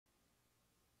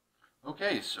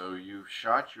Okay, so you've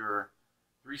shot your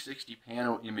 360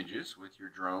 Pano images with your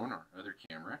drone or other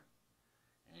camera,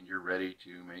 and you're ready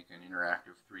to make an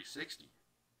interactive 360.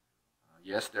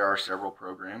 Yes, there are several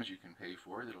programs you can pay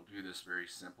for that'll do this very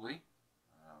simply,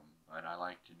 but I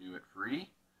like to do it free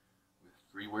with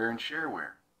freeware and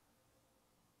shareware.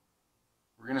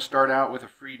 We're going to start out with a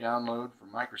free download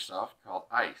from Microsoft called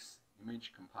ICE,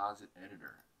 Image Composite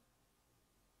Editor.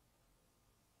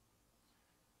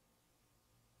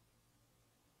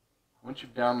 Once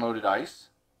you've downloaded ICE,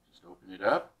 just open it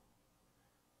up,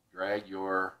 drag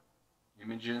your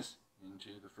images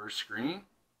into the first screen.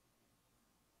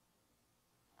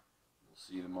 You'll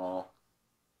see them all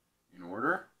in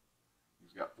order.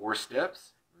 You've got 4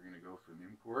 steps. We're going to go from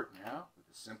import now with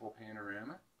a simple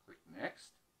panorama. Click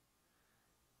Next.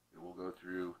 It will go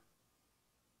through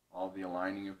all the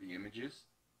aligning of the images.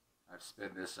 I've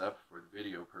sped this up for the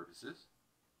video purposes.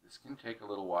 This can take a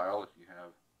little while if you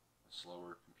have a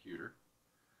slower computer.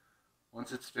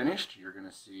 Once it's finished, you're going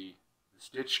to see the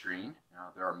stitch screen. Now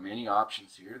there are many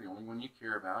options here. The only one you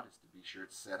care about is to be sure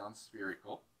it's set on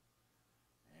spherical.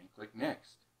 And click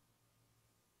Next.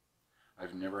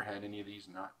 I've never had any of these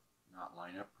not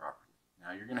line up properly.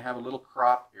 Now you're going to have a little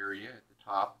crop area at the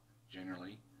top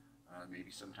generally, maybe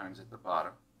sometimes at the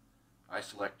bottom. I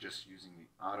select just using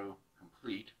the auto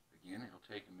complete. Again,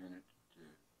 it'll take a minute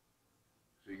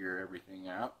to figure everything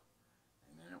out,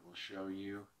 and then it will show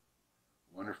you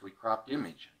a wonderfully cropped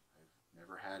image. I've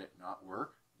never had it not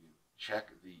work. You check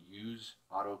the Use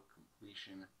Auto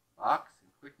Completion box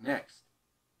and click Next.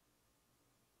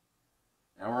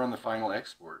 Now we're on the final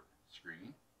export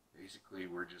screen. Basically,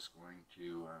 we're just going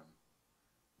to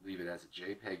leave it as a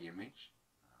JPEG image.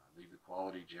 Leave the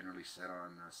quality generally set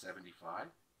on 75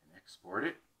 and export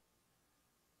it.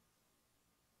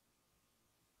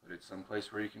 Put it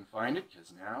someplace where you can find it,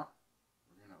 because now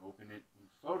we're going to open it in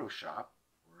Photoshop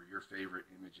or your favorite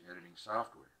image editing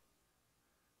software.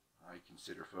 I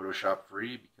consider Photoshop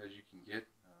free because you can get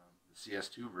the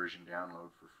CS2 version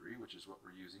download for free, which is what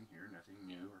we're using here, nothing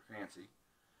new or fancy.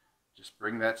 Just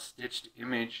bring that stitched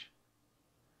image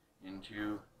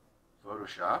into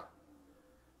Photoshop.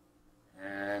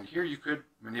 And here you could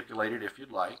manipulate it if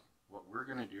you'd like. What we're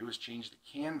going to do is change the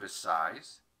canvas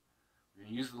size. We're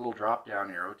going to use the little drop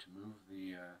down arrow to move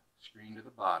the screen to the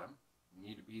bottom. You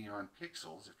need to be on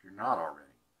pixels if you're not already.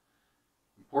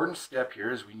 Important step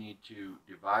here is we need to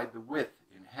divide the width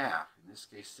in half. In this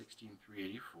case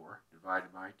 16384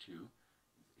 divided by 2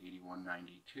 is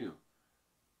 8192.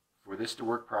 For this to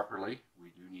work properly, we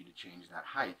do need to change that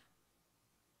height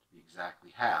to be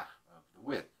exactly half of the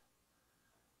width.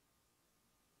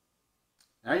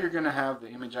 Now you're going to have the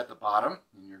image at the bottom,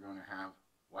 and you're going to have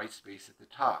white space at the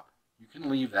top. You can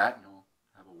leave that, and you'll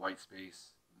have a white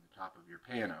space in the top of your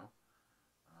pano.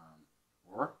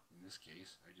 Or, in this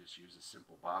case, I just use a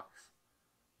simple box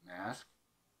mask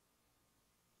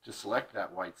to select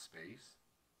that white space.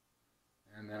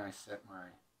 And then I set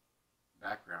my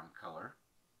background color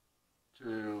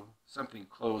to something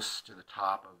close to the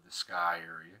top of the sky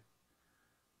area.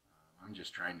 I'm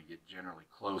just trying to get generally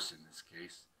close in this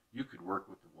case. You could work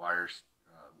with the wires,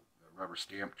 the rubber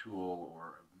stamp tool,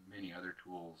 or many other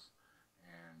tools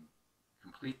and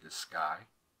complete the sky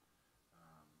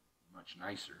much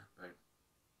nicer, but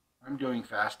I'm doing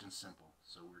fast and simple,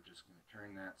 so we're just going to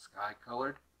turn that sky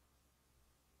colored,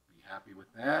 be happy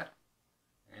with that,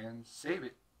 and save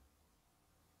it.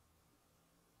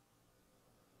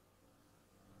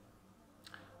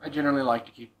 I generally like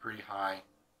to keep pretty high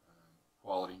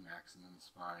quality, maximum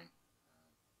is fine.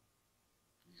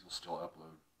 These will still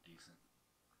upload decent.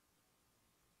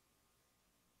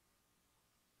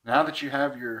 Now that you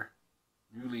have your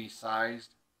newly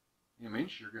sized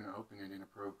image, you're going to open it in a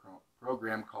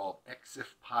program called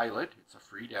EXIF Pilot. It's a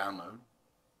free download.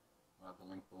 I'll have the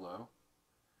link below.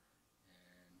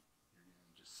 And you're going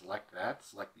to just select that.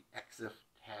 Select the EXIF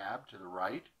tab to the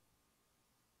right.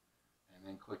 And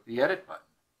then click the Edit button.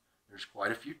 There's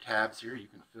quite a few tabs here. You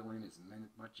can fill in as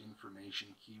much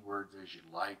information, keywords as you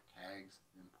like, tags.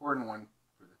 The important one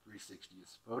for the 360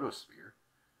 is photosphere.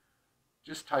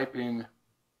 Just type in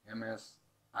MS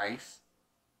ICE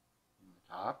in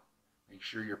the top. Make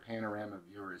sure your panorama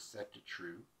viewer is set to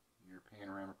true. Your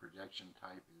panorama projection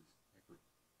type is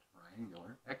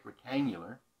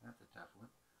equitangular. That's a tough one.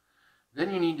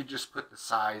 Then you need to just put the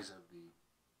size of the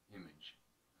image,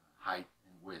 height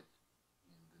and width,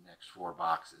 in the next 4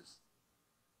 boxes.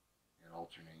 It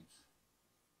alternates.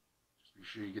 Just be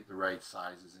sure you get the right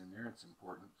sizes in there. It's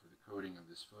important for the coding of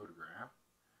this photograph.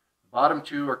 The bottom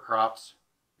 2 are crops.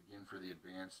 Again, for the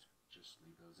advanced, just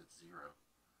leave those at 0.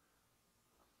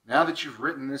 Now that you've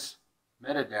written this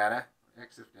metadata,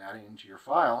 EXIF data into your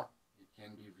file, it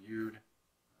can be viewed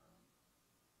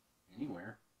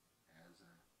anywhere as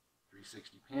a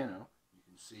 360 Pano. You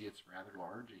can see it's rather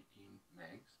large, 18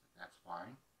 megs, but that's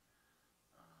fine.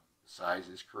 The size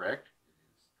is correct. It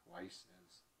is twice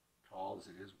as tall as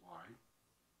it is wide,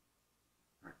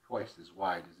 or twice as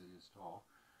wide as it is tall.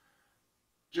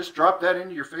 Just drop that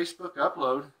into your Facebook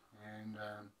upload, and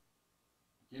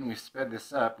again, we sped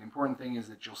this up. The important thing is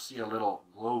that you'll see a little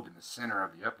globe in the center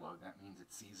of the upload. That means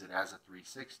it sees it as a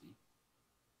 360.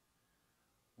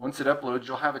 Once it uploads,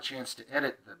 you'll have a chance to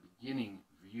edit the beginning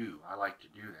view. I like to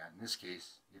do that. In this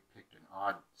case, it picked an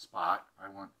odd spot. I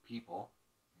want people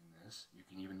in this. You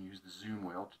can even use the zoom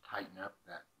wheel to tighten up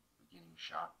that beginning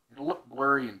shot. It'll look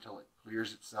blurry until it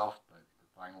clears itself, but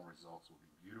the final results will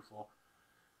be beautiful.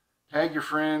 Tag your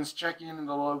friends, check in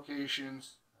the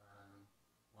locations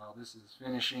while this is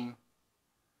finishing,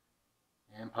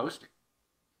 and post it.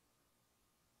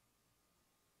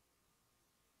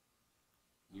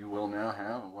 You will now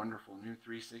have a wonderful new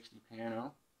 360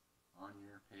 Pano on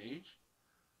your page.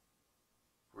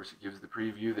 Of course, it gives the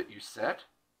preview that you set.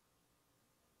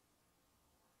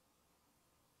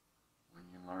 When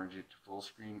you enlarge it to full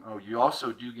screen, oh, you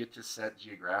also do get to set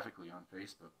geographically on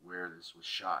Facebook where this was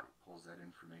shot. It pulls that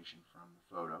information from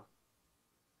the photo.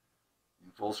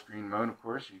 In full screen mode, of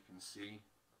course, you can see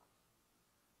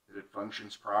that it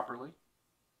functions properly.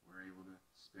 We're able to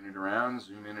spin it around,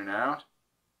 zoom in and out.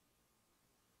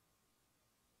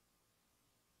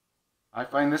 I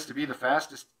find this to be the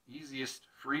fastest, easiest,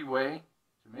 free way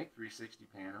to make 360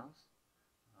 Panos.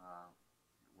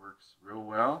 It works real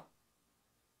well.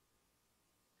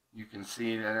 You can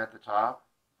see that at the top,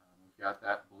 we've got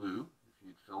that blue. If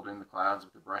you'd filled in the clouds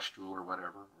with a brush tool or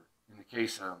whatever. In the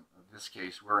case of this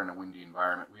case, we're in a windy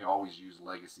environment. We always use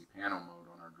legacy Pano mode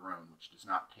on our drone, which does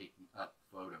not take up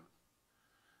photos.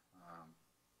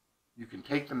 You can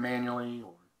take them manually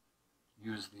or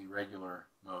use the regular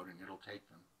mode and it'll take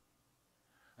them.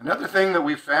 Another thing that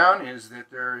we've found is that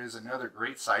there is another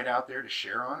great site out there to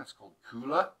share on. It's called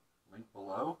Kula, link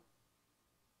below.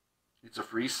 It's a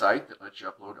free site that lets you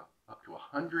upload up to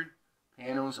 100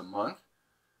 Panos a month.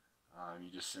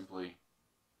 You just simply,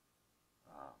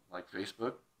 like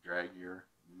Facebook, drag your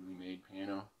newly made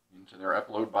Pano into their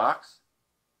upload box,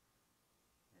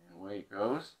 and away it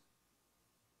goes.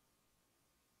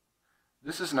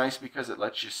 This is nice because it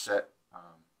lets you set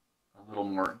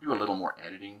do a little more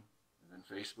editing than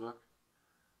Facebook.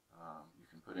 You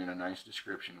can put in a nice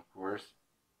description, of course.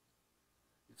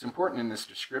 It's important in this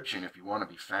description, if you want to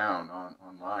be found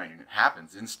online, and it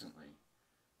happens instantly,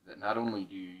 that not only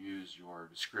do you use your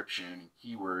description and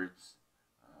keywords,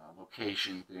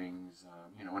 location things,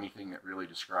 anything that really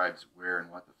describes where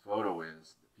and what the photo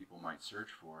is that people might search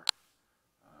for.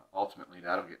 Ultimately,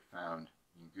 that'll get found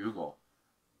in Google.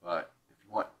 But if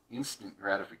you want instant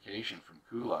gratification from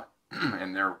Kula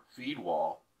and their feed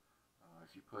wall,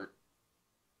 if you put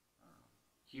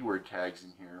keyword tags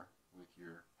in here with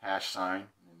your hash sign,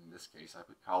 and in this case I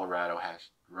put Colorado hash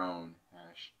drone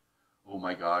hash oh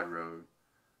my god road,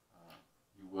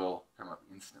 you will come up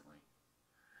instantly.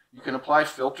 You can apply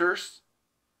filters.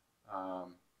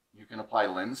 You can apply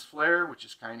lens flare, which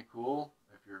is kind of cool.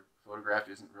 If your photograph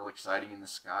isn't real exciting in the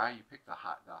sky, you pick the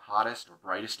hottest or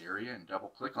brightest area and double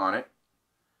click on it,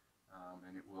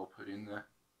 and it will put in the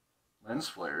lens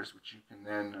flares, which you can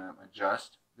then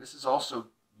adjust. This is also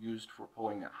used for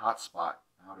pulling that hot spot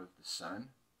out of the sun.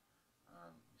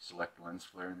 You select lens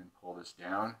flare and then pull this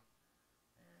down,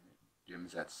 and it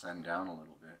dims that sun down a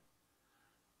little bit.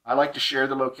 I like to share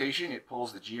the location. It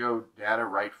pulls the geo data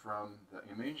right from the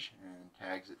image and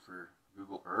tags it for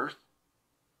Google Earth.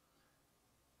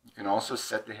 You can also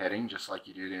set the heading just like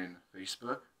you did in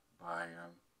Facebook by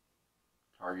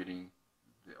targeting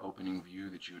the opening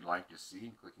view that you would like to see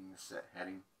and clicking the Set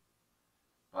Heading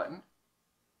button.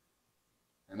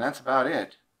 And that's about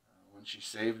it. Once you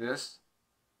save this,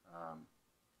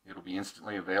 it'll be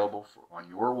instantly available on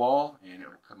your wall, and it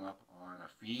will come up on a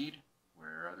feed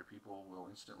where other people will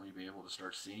instantly be able to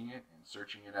start seeing it and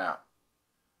searching it out.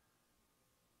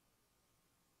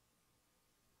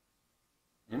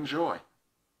 Enjoy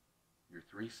your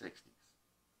 360s.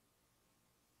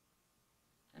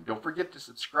 And don't forget to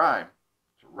subscribe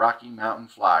to Rocky Mountain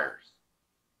Flyers.